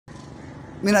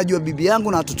Mimi najua bibi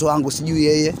yangu na watoto wangu, sijui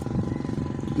yeye.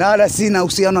 Na wala sina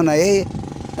uhusiano na yeye.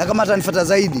 Na kama atanifuata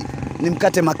zaidi,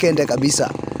 nimkate Mãkēnde kabisa.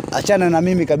 Achana na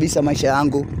mimi kabisa maisha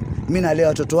yangu. Mimi nalea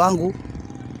watoto wangu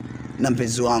na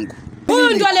mpenzi wangu. Huyu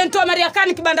ndio alenitoa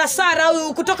Mariakani kibanda Sara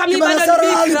huyu kutoka mimi bado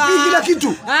nibikra. Kila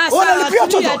kitu. Unalipia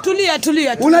watoto.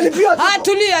 Tulia. Unalipia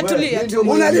watoto. Tulia.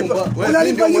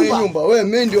 Unalipa nyumba. Wewe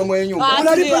mimi ndio mwenye nyumba.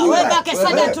 Unalipa nyumba. Wewe baki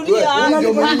sada tulia. Mimi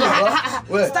ndio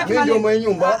mwenye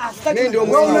nyumba. Mimi ndio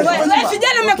mwenye nyumba. Wewe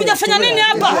vijana mmekuja fanya nini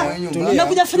hapa?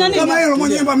 Mmekuja fanya nini? Kama yeye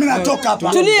mwenye nyumba mimi natoka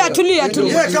hapa. Tulia.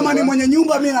 Yeye kama ni mwenye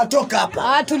nyumba mimi natoka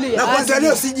hapa. Tulia. Na kwanza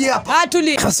leo siji hapa.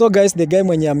 Tulia. So guys, the guy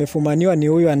mwenye amefumaniwa ni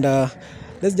huyu and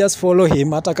let's just follow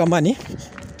him hata kama ni.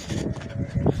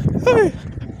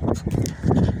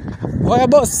 Oya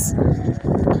boss.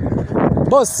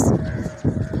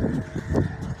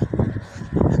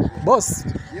 Boss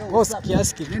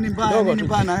kiasi kidogo. Nini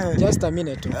bana wewe? Just a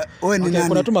minute. Wewe ni nani?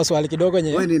 Kuna tu maswali kidogo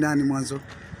yenyewe. Wewe ni nani mwanzo?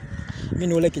 Mimi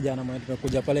ni ule kijana mwenye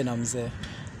tumekuja pale na mzee.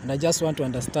 And I just want to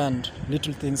understand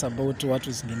little things about what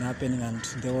is been happening and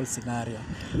the whole scenario.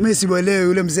 Mimi simuelewi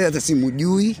yule mzee, hata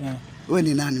simjui. Yeah. Wewe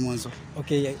ni nani mwanzo?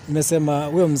 Okay, nimesema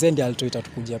huyo mzee ndiye alituita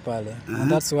tukuje pale. And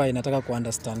that's why nataka ku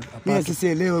understand. Mimi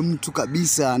sielewi mtu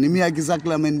kabisa. Ni mimi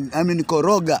exactly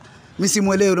amenikoroga. Mimi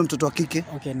simuelewi yule mtoto wa kike.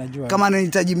 Okay, najua. Kama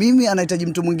anahitaji mimi, anahitaji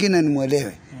mtu mwingine nimuelewe.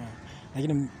 Yeah.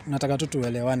 Lakini nataka tu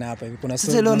tuelewane hapa hivi. Kuna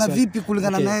sasa leo na vipi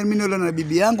kulingana naye? Mimi ndio na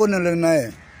bibi yangu na ndio na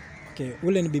yeye. Okay,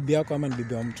 ule ni bibi yako ama ni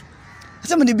bibi wa mtu?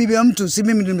 Sasa ni bibi ya mtu, si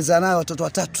mimi nimezaa naye watoto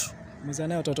watatu. Umezaa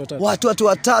naye watoto watatu? Watu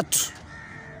watatu.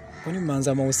 Kwani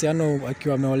mmeanza mahusiano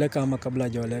akiwa ameoleka ama kabla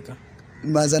hajaoleka?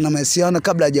 Mmeanza na mahusiano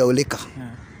kabla hajaoleka. Yeah.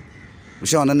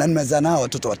 Ushaona, na nimezaa nao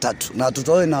watoto watatu. Na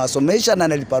watoto wao nawasomesha na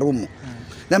nalipa rumu. Yeah.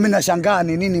 Na mimi nashangaa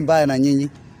ni nini mbaya na nyinyi?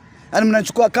 Yaani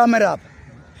mnachukua kamera hapa.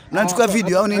 Mnachukua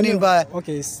video au ni nini mbaya?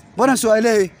 Okay. Mbona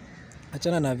siwaelewi?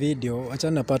 Achana na video,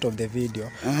 achana na part of the video.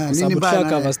 Kwa sababu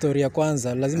tukaka story ya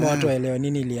kwanza, lazima watu waelewe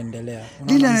nini iliendelea.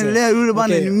 Iliendelea yule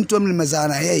bwana ni mtu nimezaa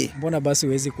na yeye. Mbona basi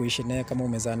huwezi kuishi naye kama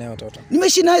umezaa naye watoto?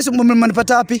 Nimeishi naye, si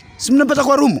mmenipata wapi? Si mmenipata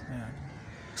kwa rumu.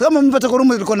 Sasa mmenipata kwa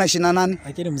rumu ilikuwa naishi na nani?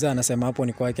 Lakini mzee anasema hapo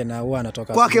ni kwake na huwa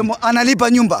anatoka. Kwake analipa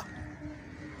nyumba.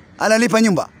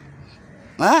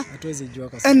 Hatuwezi jua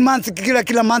kwa sababu month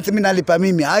kila month mimi nalipa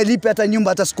mimi. Hailipi hata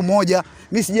nyumba hata siku moja.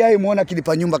 Mimi sijai muona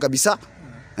kilipa nyumba kabisa.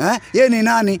 Yeye ni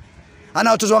nani?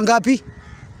 Ana watoto wangapi?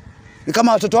 Ni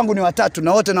kama watoto wangu ni watatu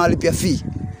na wote nawalipia fee.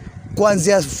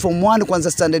 Kuanzia form 1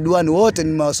 kuanzia standard 1 wote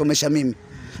nimewasomesha mimi.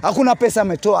 Hakuna pesa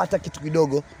ametoa hata kitu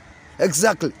kidogo.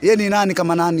 Exactly. Yeye ni nani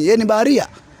kama nani? Yeye ni baharia.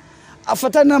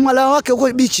 Afuatana na malaya wake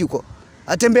huko beach huko.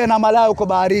 Atembea na malaya huko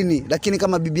baharini, lakini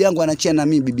kama bibi yangu anachia na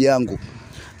mimi bibi yangu.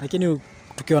 Lakini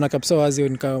tukiona kabisa wazi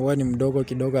wewe ni mdogo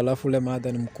kidogo alafu ule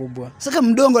madha ni mkubwa. Sasa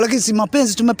mdogo lakini si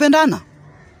mapenzi, tumependana.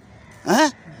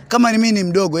 Kama ni mimi ni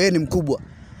mdogo, yeye ni mkubwa.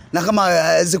 Na kama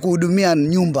hawezi kuhudumia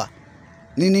nyumba,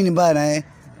 ni nini mbaya na yeye?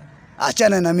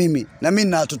 Achana na mimi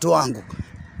na watoto wangu.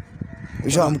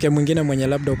 Mke mwingine mwenye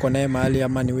labda uko naye mahali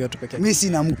ama ni huyo tu pekee? Mimi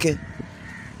sina mke.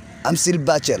 I'm still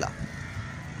bachelor.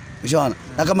 Unaona?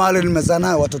 Na kama wale nimezaa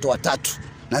naye watoto watatu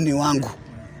na ni wangu.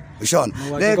 Unaona?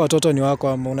 Hakika watoto ni wako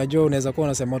ama unajua unaweza kuwa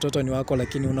unasema watoto ni wako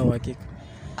lakini una uhakika?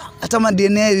 Hata ma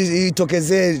DNA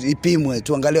itokezee ipimwe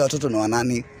tuangalie watoto ni wa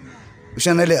nani.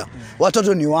 Ushaelewa?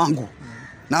 Watoto ni wangu.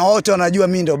 Na wote wanajua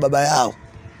mimi ndio baba yao.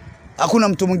 Hakuna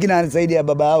mtu mwingine zaidi ya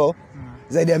baba yao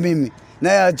zaidi ya mimi.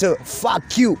 Na yeye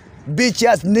fuck you bitch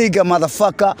ass nigga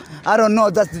motherfucker. I don't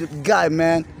know, that's the guy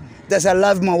man. That's I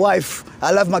love my wife.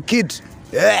 I love my kid.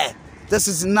 Yeah. This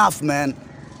is enough man.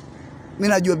 Mimi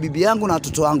najua bibi yangu na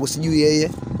watoto wangu, sijui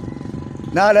yeye.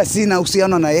 Na wala sina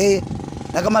uhusiano na yeye.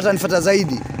 Na kama atanifuata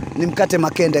zaidi, nimkate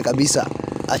Mãkēnde kabisa.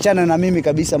 Achana na mimi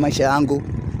kabisa maisha yangu.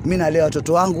 Mimi nalea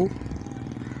watoto wangu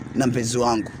na mpenzi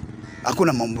wangu.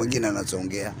 Hakuna mambo mengine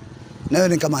anazoongea. Na wewe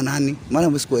ni kama nani? Maana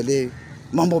msikuelewi.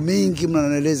 Mambo mingi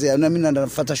mnanielezea na mimi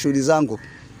nafuata shughuli zangu.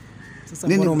 Sasa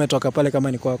mbona umetoka pale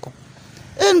kama ni kwako?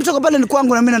 Nimetoka pale ni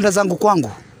kwangu na mimi naenda zangu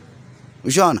kwangu.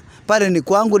 Ushaona? Pale ni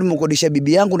kwangu, nimekodisha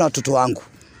bibi yangu na watoto wangu.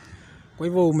 Kwa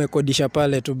hivyo umekodisha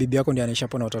pale tu bibi yako ndiye anaishi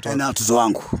hapo na watoto wako? Na watoto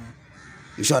wangu.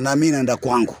 Ushaona, mimi naenda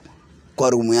kwangu. Kwa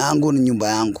room yangu ni nyumba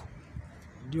yangu.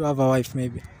 Do you have a wife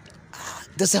maybe?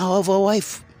 Does I have a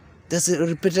wife? Does it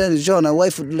repeat John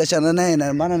wife tulishana naye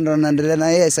na maana ndo naendelea na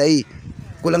yeye sasa hii.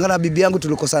 Kulingana bibi yangu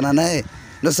tulikosana naye.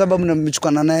 Ndio sababu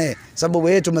nimechukana naye. Sababu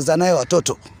yeye tumezaa naye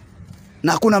watoto.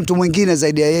 Na hakuna mtu mwingine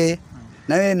zaidi ya yeye.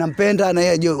 Na yeye nampenda na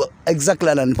yeye ajua exactly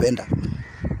ananipenda.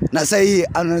 Na sasa hii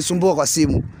ananisumbua kwa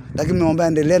simu. Lakini nimemwambia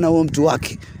endelee na huo mtu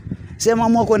wake. Sema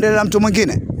amua kuendelea na mtu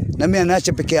mwingine na mimi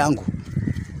anaacha peke yangu.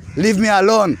 Leave me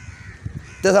alone.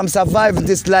 That I'm surviving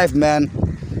this life man.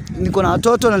 niko na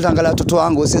watoto na nitaangalia watoto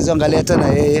wangu, siwezi angalia tena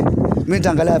yeye. Mimi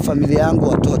nitaangalia familia yangu,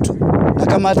 watoto. Na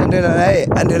kama ataendelea na yeye,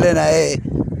 endelee na yeye.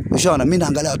 Ushaona, mimi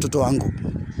naangalia watoto wangu.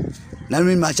 Na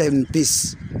mimi maacha in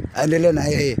peace. Endelee na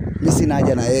yeye. Mimi sina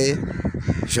haja na yeye.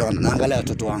 Ushaona, naangalia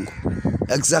watoto wangu.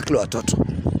 Exactly watoto.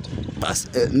 Bas,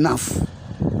 enough.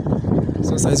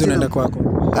 So sasa unaenda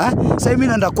kwako? Sasa mimi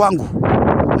naenda kwangu.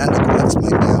 Naenda relax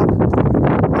mind yangu.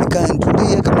 Nikae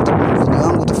nitulie, kama tafanya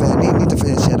wangu, tafanya nini,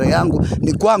 tafanya sherehe yangu,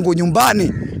 ni kwangu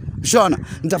nyumbani. Shona,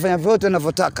 nitafanya vyote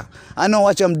ninavyotaka. I know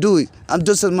what I'm doing. I'm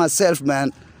just myself,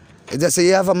 man. They say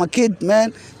you have my kid,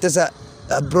 man. That's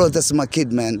bro, that's my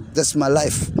kid, man. That's my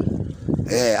life.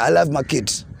 Yeah, I love my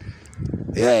kids.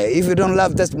 Yeah, if you don't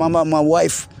love that's my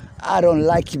wife, I don't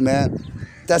like you, man.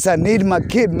 That's I need my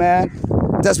kid, man.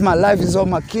 That's my life is all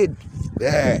my kid.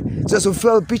 Yeah, just to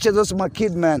feel picture, that's my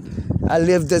kid, man. I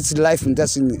live this life and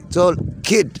that's in it's all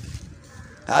kid.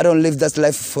 I don't live that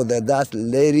life for that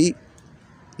lady.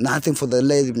 Nothing for the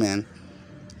lady, man.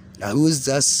 Who's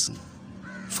just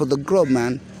for the girl,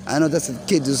 man. I know that's a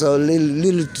kid, it's all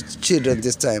little children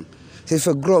this time. If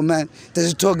a girl, man,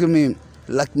 that's talking to me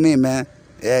like me, man.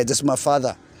 Yeah, that's my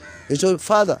father. It's your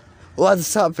father.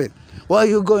 What's happening? What are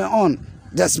you going on?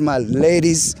 That's my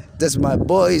ladies, that's my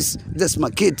boys, that's my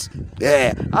kids.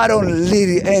 Yeah, I don't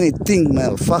need anything,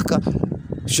 motherfucker.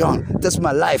 Sean, that's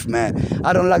my life, man.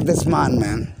 I don't like this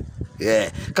man.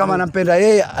 Yeah, kama nampenda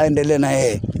yeye aendelee na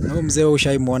yeye. Na mzee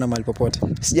ushaimuona mahali popote?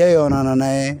 Sijaona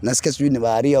naye. Nasikia sijui ni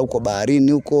baharia huko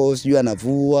baharini huko, sijui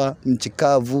anavua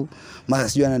mchikavu, mara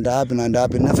sijui anaenda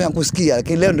wapi. Nafanya kusikia,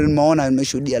 lakini leo ndio nimeona,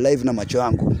 nimeshuhudia live na macho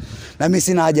yangu. Na mimi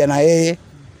sina haja na yeye.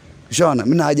 Shona,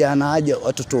 mimi na haja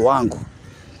watoto wangu.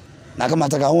 Na kama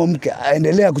nataka huo mke,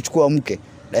 aendelea kuchukua mke.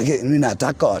 Lakini mimi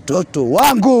nataka watoto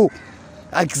wangu.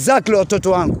 Exactly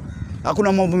watoto wangu.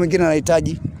 Hakuna mambo mengine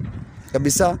nahitaji.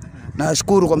 Kabisa. Na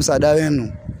nashukuru kwa msaada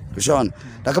wenu. Ushaona?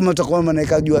 Na kama utakuwa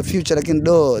mnaeka jua future, lakini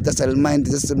that's my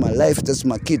mind, that's my life, that's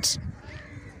my kids.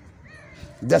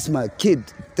 That's my kid,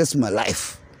 that's my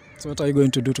life. So what are you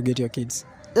going to do to get your kids?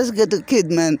 Let's get the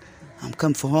kid, man. I'm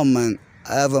coming for home, man.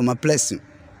 I have my place,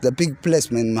 the big place,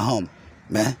 man, in my home,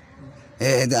 man.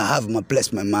 Yeah, I have my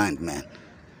place, my mind, man.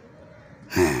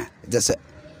 That's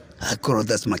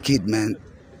my kid, man.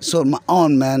 So my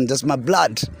own, man. That's my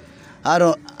blood. I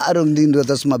don't need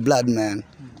that's my blood, man.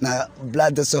 Now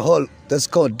blood, that's a whole, that's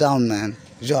called down, man.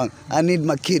 John, I need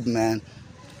my kid, man.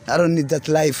 I don't need that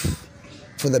life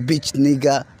for the bitch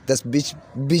nigga, that's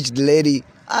bitch lady.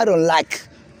 I don't like.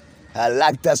 I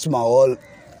like that's my all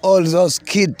those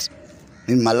kids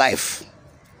in my life.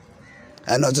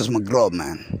 I know just my grown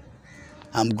man.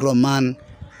 I'm grown man.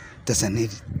 Doesn't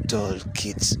need all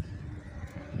kids.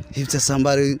 If there's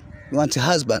somebody wants a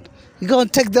husband, you go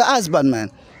and take the husband, man.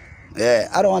 Yeah,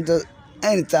 I don't want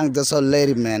anything that's all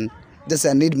lady, man. Just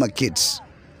I need my kids.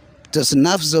 Just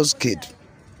enough those kids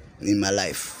in my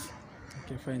life.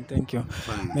 Okay, fine, thank you.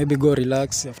 Fine. Maybe go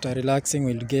relax. After relaxing,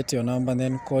 we'll get your number and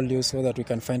then call you so that we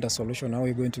can find a solution. How are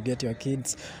you going to get your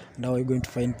kids? And how are you going to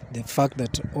find the fact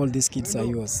that all these kids are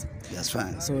yours? That's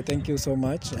fine. So thank you so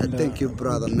much. And thank you,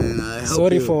 brother, man.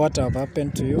 Sorry for what have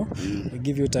happened to you. We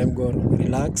give you time, go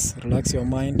relax your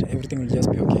mind. Everything will just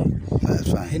be okay.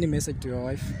 That's fine. Any message to your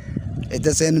wife? If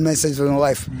there's any message for my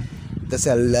wife, that's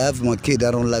I love my kid.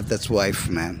 I don't love that wife,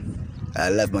 man. I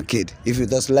love my kid. If you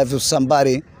just love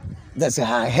somebody, that's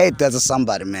I hate that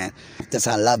somebody, man. That's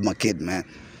I love my kid, man.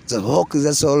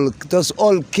 That's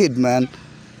all kid, man.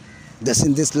 That's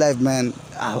in this life, man.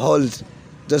 I hold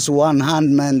just one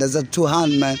hand, man. There's a two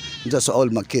hand, man. Just all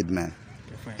my kid, man.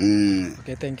 Okay, fine.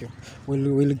 Okay, thank you.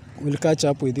 We'll catch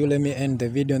up with you. Let me end the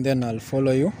video and then I'll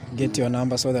follow you, get your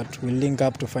number so that we'll link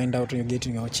up to find out when you're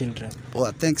getting your children.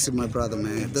 Well, thanks, my brother,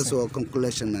 man. That's all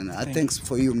conclusion, man. Thanks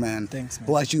for you, man. Thanks, man.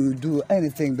 What you do,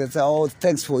 anything, that's all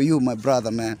thanks for you, my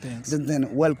brother, man. Thanks.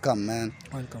 Then welcome, man.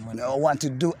 Welcome. I want to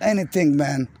do anything,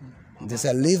 man. Just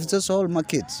I leave just all my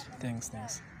kids. Thanks.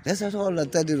 That's all I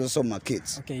tell you, just all my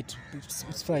kids. Okay,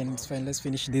 it's fine. Let's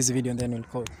finish this video and then we'll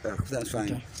call. That's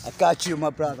fine. Okay. I catch you,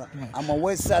 my brother. Yeah. I'm a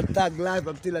West Side Thug life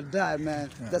until I die, man.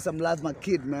 That's I'm love my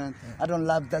kid, man. I don't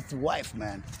love that wife,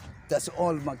 man. That's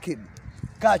all my kid.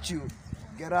 Catch you.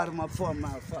 Get out of my phone,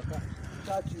 motherfucker.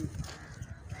 Catch you.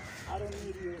 I don't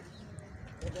need you.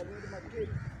 But I need my kid.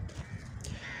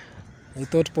 I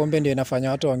thought pombe ndio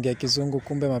inafanya watu waongee kizungu,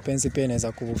 kumbe mapenzi pia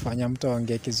inaweza kufanya mtu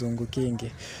aongee kizungu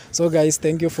kingi. So guys,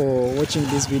 thank you for watching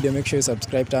this video. Make sure you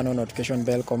subscribe, turn on notification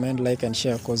bell, comment, like and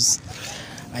share because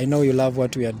I know you love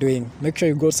what we are doing. Make sure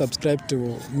you go subscribe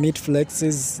to Meet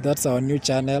Flexes. That's our new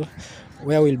channel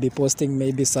where we'll be posting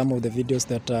maybe some of the videos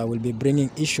that will be bringing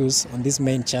issues on this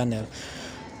main channel.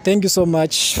 thank you so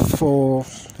much for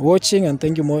watching, and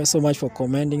thank you so much for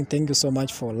commenting. Thank you so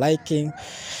much for liking.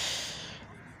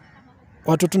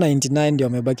 Watu 99 ndio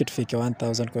wamebaki tufike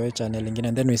 1000 kwa hiyo channel ingine,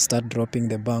 and then we start dropping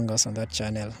the bangers on that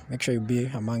channel. Make sure you be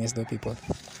amongst the people.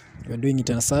 We're doing it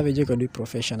in a savage, you can do it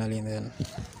professionally, and then